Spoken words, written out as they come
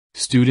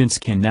students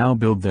can now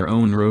build their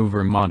own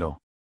rover model.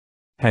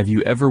 Have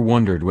you ever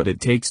wondered what it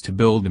takes to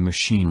build a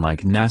machine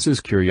like NASA's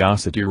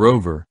Curiosity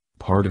rover,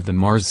 part of the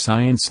Mars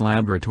Science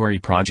Laboratory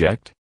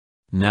project?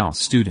 Now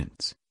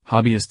students,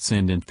 hobbyists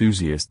and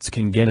enthusiasts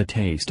can get a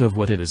taste of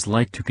what it is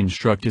like to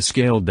construct a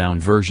scaled-down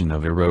version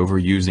of a rover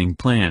using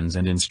plans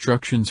and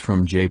instructions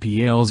from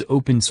JPL's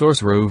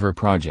open-source rover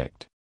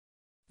project.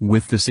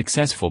 With the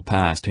successful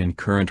past and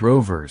current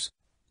rovers,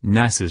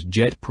 NASA's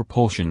Jet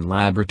Propulsion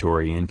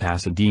Laboratory in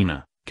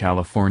Pasadena,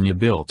 California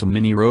built a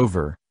mini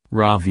rover,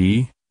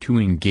 Rover, to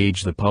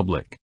engage the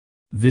public.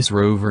 This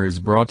rover is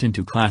brought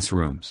into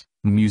classrooms,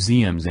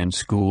 museums and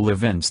school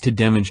events to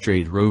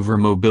demonstrate rover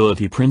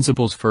mobility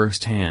principles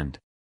firsthand.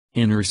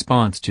 In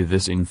response to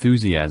this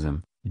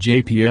enthusiasm,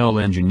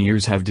 JPL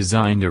engineers have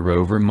designed a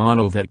rover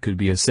model that could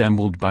be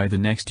assembled by the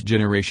next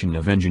generation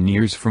of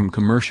engineers from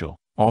commercial,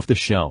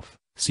 off-the-shelf,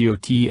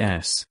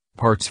 COTS,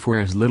 parts for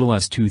as little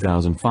as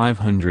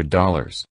 $2,500.